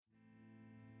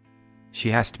She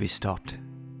has to be stopped.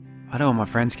 I don't want my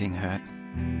friends getting hurt.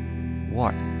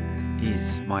 What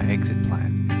is my exit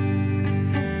plan?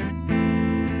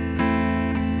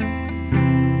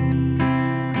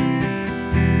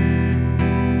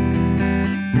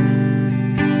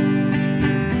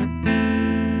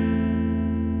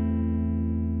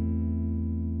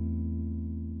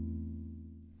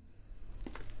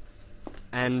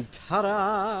 And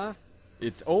ta-da!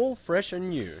 It's all fresh and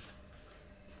new.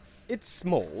 It's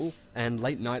small, and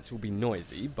late nights will be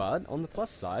noisy, but on the plus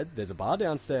side, there's a bar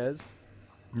downstairs.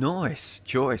 Nice,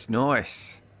 Joyce,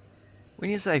 nice. When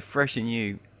you say fresh and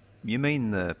new, you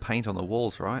mean the paint on the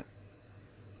walls, right?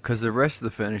 Because the rest of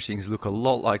the furnishings look a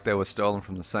lot like they were stolen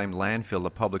from the same landfill the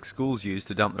public schools use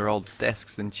to dump their old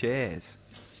desks and chairs.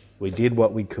 We did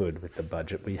what we could with the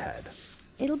budget we had.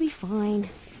 It'll be fine.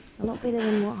 A lot better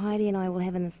than what Heidi and I will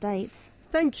have in the States.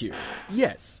 Thank you.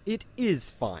 Yes, it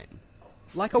is fine.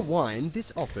 Like a wine,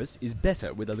 this office is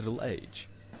better with a little age.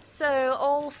 So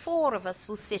all four of us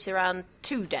will sit around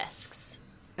two desks.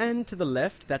 And to the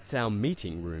left, that's our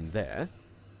meeting room there.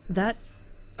 That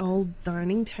old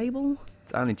dining table?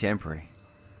 It's only temporary.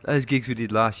 Those gigs we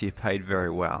did last year paid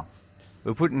very well.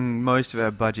 We're putting most of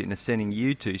our budget into sending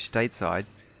you two stateside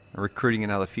and recruiting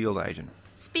another field agent.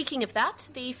 Speaking of that,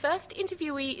 the first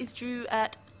interviewee is due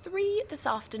at 3 this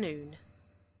afternoon.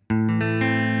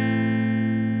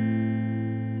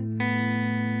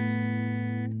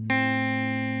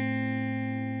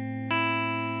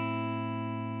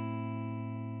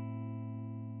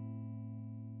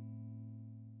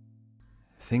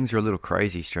 Things are a little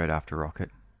crazy straight after Rocket.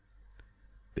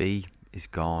 B is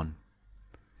gone.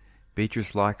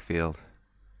 Beatrice Lakefield,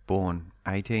 born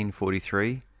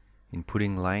 1843 in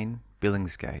Pudding Lane,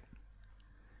 Billingsgate.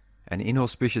 An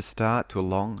inauspicious start to a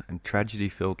long and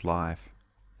tragedy-filled life.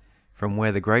 From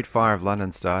where the Great Fire of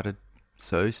London started,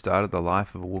 so started the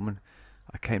life of a woman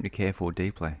I came to care for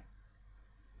deeply.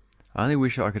 I only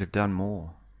wish I could have done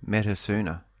more, met her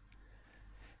sooner.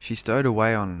 She stowed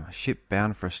away on a ship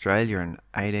bound for Australia in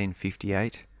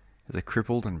 1858 as a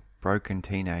crippled and broken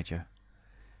teenager.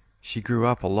 She grew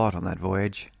up a lot on that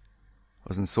voyage,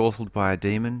 was ensorcelled by a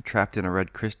demon trapped in a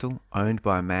red crystal owned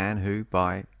by a man who,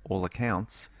 by all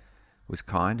accounts, was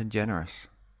kind and generous.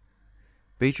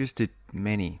 Beatrice did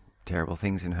many terrible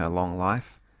things in her long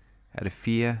life, out of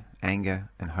fear,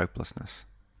 anger and hopelessness.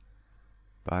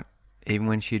 But even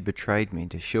when she had betrayed me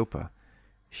to Shilpa,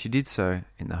 she did so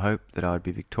in the hope that I would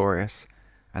be victorious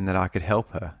and that I could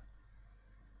help her.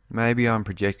 Maybe I'm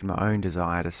projecting my own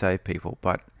desire to save people,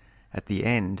 but at the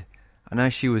end, I know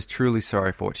she was truly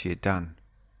sorry for what she had done.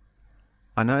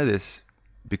 I know this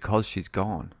because she's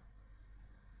gone.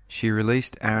 She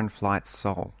released Aaron Flight's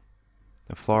soul,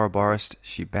 the Floroborist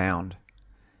she bound,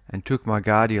 and took my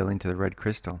Guardial into the red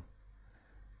crystal.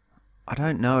 I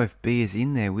don't know if B is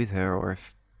in there with her or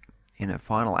if, in a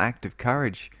final act of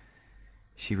courage,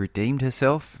 she redeemed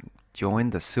herself,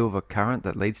 joined the silver current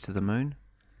that leads to the moon.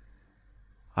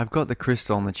 I've got the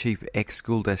crystal on the cheap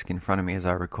ex-school desk in front of me as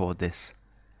I record this.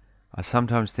 I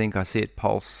sometimes think I see it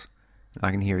pulse, and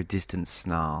I can hear a distant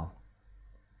snarl.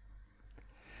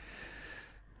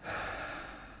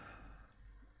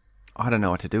 I don't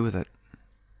know what to do with it.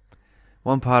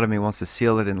 One part of me wants to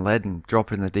seal it in lead and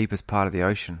drop it in the deepest part of the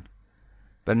ocean,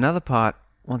 but another part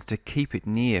wants to keep it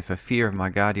near for fear of my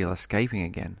Guardial escaping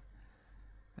again.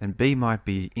 And B might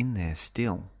be in there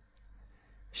still.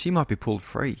 She might be pulled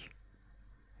free.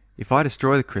 If I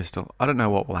destroy the crystal, I don't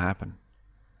know what will happen.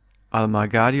 Either my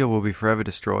Guardial will be forever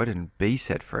destroyed and B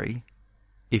set free,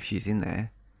 if she's in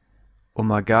there, or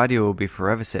my Guardial will be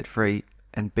forever set free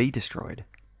and B destroyed.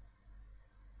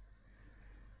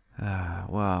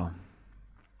 Well,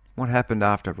 what happened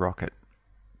after Rocket?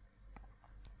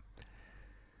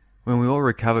 When we all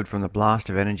recovered from the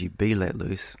blast of energy B let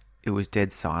loose, it was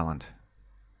dead silent.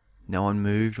 No one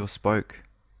moved or spoke.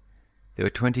 There were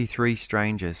 23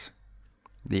 strangers,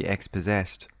 the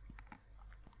ex-possessed,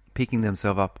 picking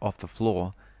themselves up off the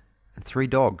floor, and 3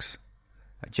 dogs,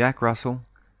 a Jack Russell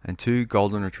and 2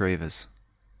 golden retrievers.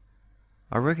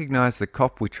 I recognized the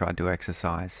cop we tried to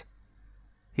exorcise.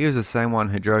 He was the same one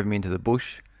who drove me into the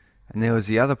bush, and there was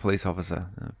the other police officer,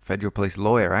 a federal police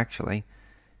lawyer actually,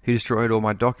 who destroyed all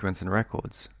my documents and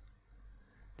records.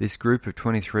 This group of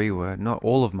 23 were not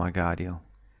all of my Guardial.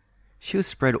 She was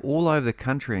spread all over the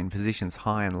country in positions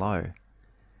high and low.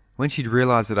 When she'd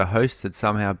realised that her hosts had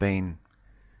somehow been,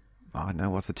 I don't know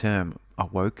what's the term,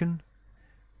 awoken?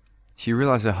 She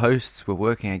realised her hosts were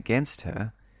working against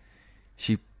her.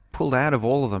 She pulled out of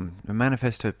all of them to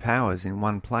manifest her powers in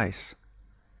one place.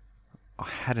 I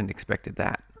hadn't expected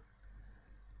that.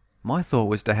 My thought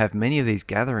was to have many of these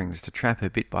gatherings to trap her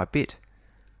bit by bit.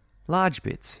 Large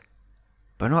bits,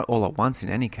 but not all at once in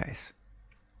any case.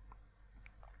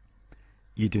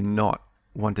 You do not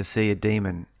want to see a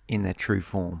demon in their true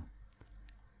form.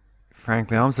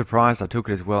 Frankly, I'm surprised I took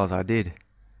it as well as I did.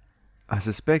 I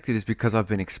suspect it is because I've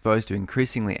been exposed to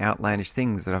increasingly outlandish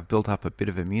things that I've built up a bit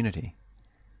of immunity.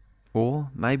 Or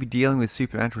maybe dealing with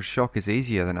supernatural shock is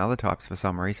easier than other types for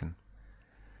some reason.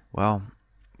 Well,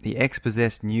 the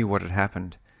ex-possessed knew what had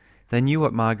happened. They knew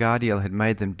what Margardiel had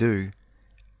made them do,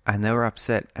 and they were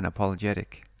upset and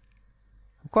apologetic.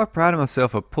 I'm quite proud of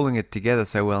myself for pulling it together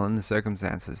so well in the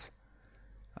circumstances.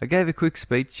 I gave a quick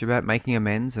speech about making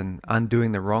amends and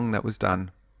undoing the wrong that was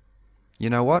done. You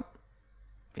know what?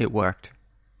 It worked.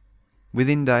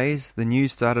 Within days, the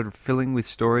news started filling with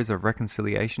stories of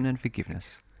reconciliation and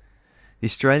forgiveness. The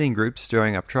Australian group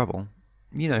stirring up trouble,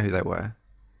 you know who they were.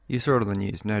 You saw it on the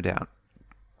news, no doubt.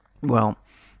 Well,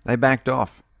 they backed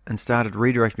off and started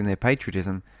redirecting their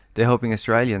patriotism to helping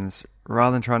Australians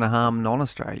rather than trying to harm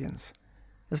non-Australians.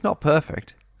 It's not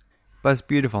perfect, but it's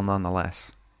beautiful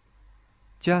nonetheless.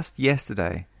 Just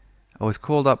yesterday, I was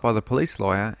called up by the police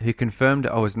lawyer who confirmed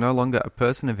I was no longer a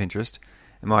person of interest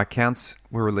and my accounts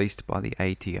were released by the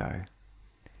ATO.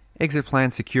 Exit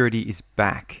Plan Security is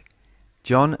back.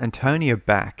 John and Tony are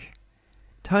back.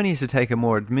 Tony is to take a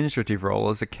more administrative role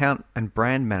as account and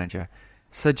brand manager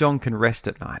so John can rest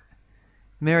at night.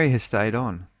 Mary has stayed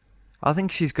on. I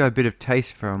think she's got a bit of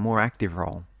taste for a more active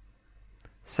role.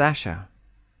 Sasha.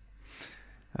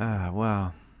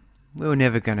 Well, we were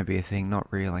never going to be a thing, not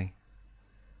really.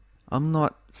 I'm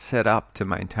not set up to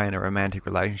maintain a romantic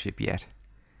relationship yet.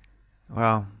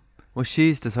 Well,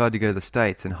 she's decided to go to the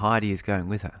States and Heidi is going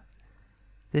with her.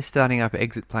 They're starting up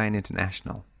Exit Plan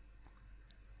International.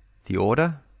 The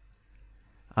Order?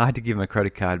 I had to give my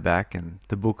credit card back and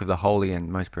the Book of the Holy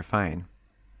and Most Profane.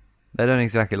 They don't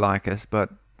exactly like us, but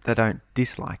they don't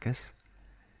dislike us.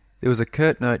 There was a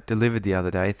curt note delivered the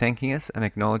other day thanking us and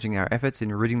acknowledging our efforts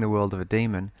in ridding the world of a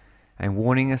demon and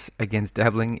warning us against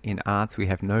dabbling in arts we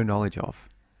have no knowledge of.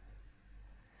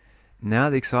 Now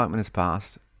the excitement has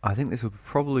passed, I think this will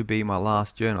probably be my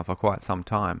last journal for quite some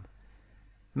time.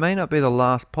 It may not be the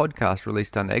last podcast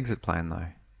released under Exit Plan though.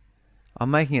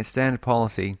 I'm making it standard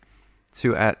policy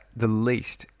to at the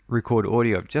least record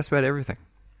audio of just about everything.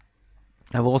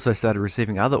 I've also started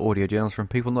receiving other audio journals from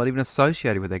people not even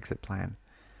associated with Exit Plan.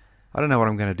 I don't know what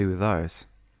I'm going to do with those.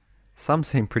 Some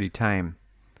seem pretty tame,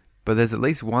 but there's at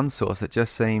least one source that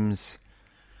just seems,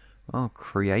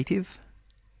 creative.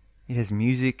 It has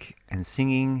music and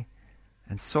singing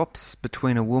and swaps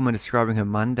between a woman describing her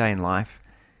mundane life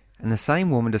and the same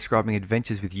woman describing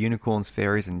adventures with unicorns,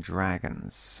 fairies and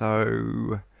dragons.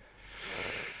 So,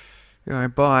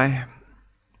 bye.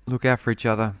 Look out for each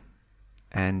other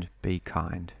and be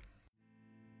kind.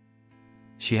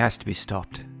 She has to be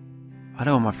stopped. I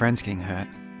don't want my friends getting hurt.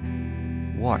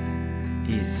 What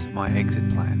is my exit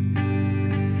plan?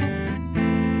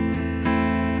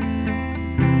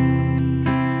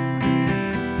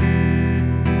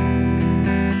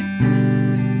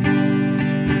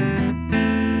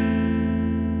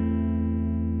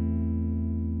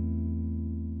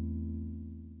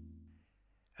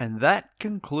 And that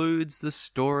concludes the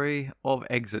story of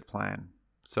Exit Plan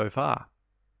so far.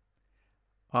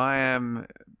 I am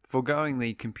foregoing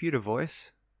the computer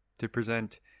voice to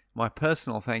present my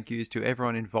personal thank yous to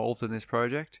everyone involved in this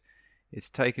project. It's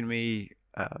taken me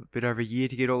a bit over a year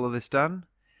to get all of this done.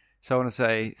 So I want to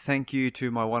say thank you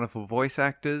to my wonderful voice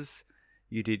actors.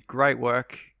 You did great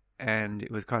work, and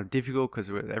it was kind of difficult because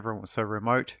everyone was so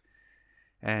remote.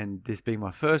 And this being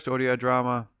my first audio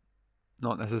drama,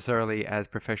 not necessarily as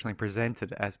professionally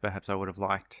presented as perhaps I would have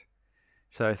liked.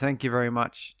 So thank you very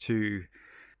much to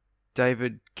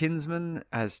David Kinsman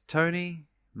as Tony,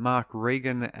 Mark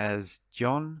Regan as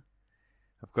John.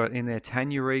 I've got in there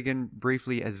Tanya Regan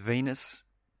briefly as Venus,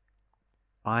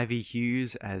 Ivy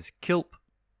Hughes as Kilp,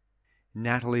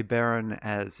 Natalie Barron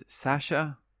as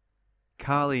Sasha,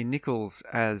 Carly Nichols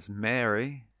as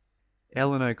Mary,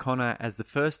 Ellen O'Connor as the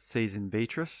first season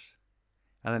Beatrice,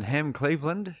 and then Hem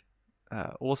Cleveland,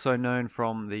 also known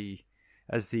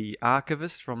as the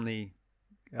archivist from the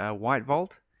White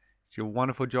Vault. She did a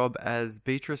wonderful job as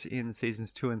Beatrice in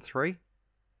seasons 2 and 3.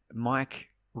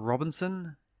 Mike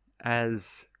Robinson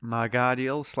as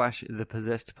Margardiel / the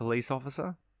possessed police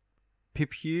officer.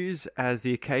 Pip Hughes as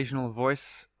the occasional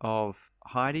voice of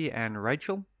Heidi and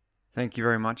Rachel. Thank you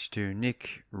very much to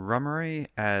Nick Rummery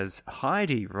as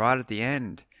Heidi right at the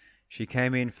end. She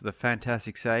came in for the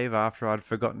fantastic save after I'd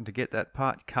forgotten to get that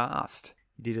part cast.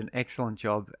 You did an excellent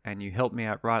job and you helped me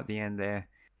out right at the end there.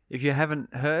 If you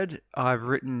haven't heard, I've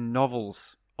written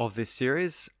novels of this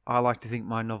series. I like to think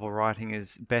my novel writing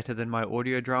is better than my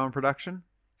audio drama production.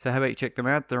 So how about you check them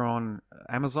out? They're on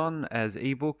Amazon as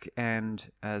ebook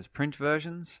and as print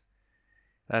versions.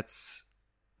 The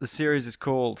series is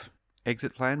called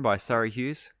Exit Plan by Surrey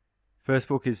Hughes. First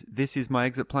book is This Is My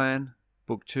Exit Plan.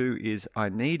 Book 2 is I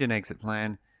Need an Exit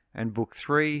Plan. And book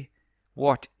 3,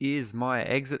 What Is My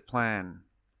Exit Plan?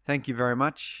 Thank you very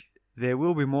much. There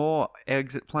will be more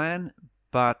Exit Plan,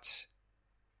 but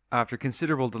after a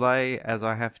considerable delay, as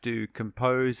I have to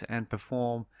compose and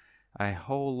perform a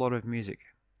whole lot of music.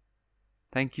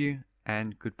 Thank you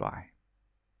and goodbye.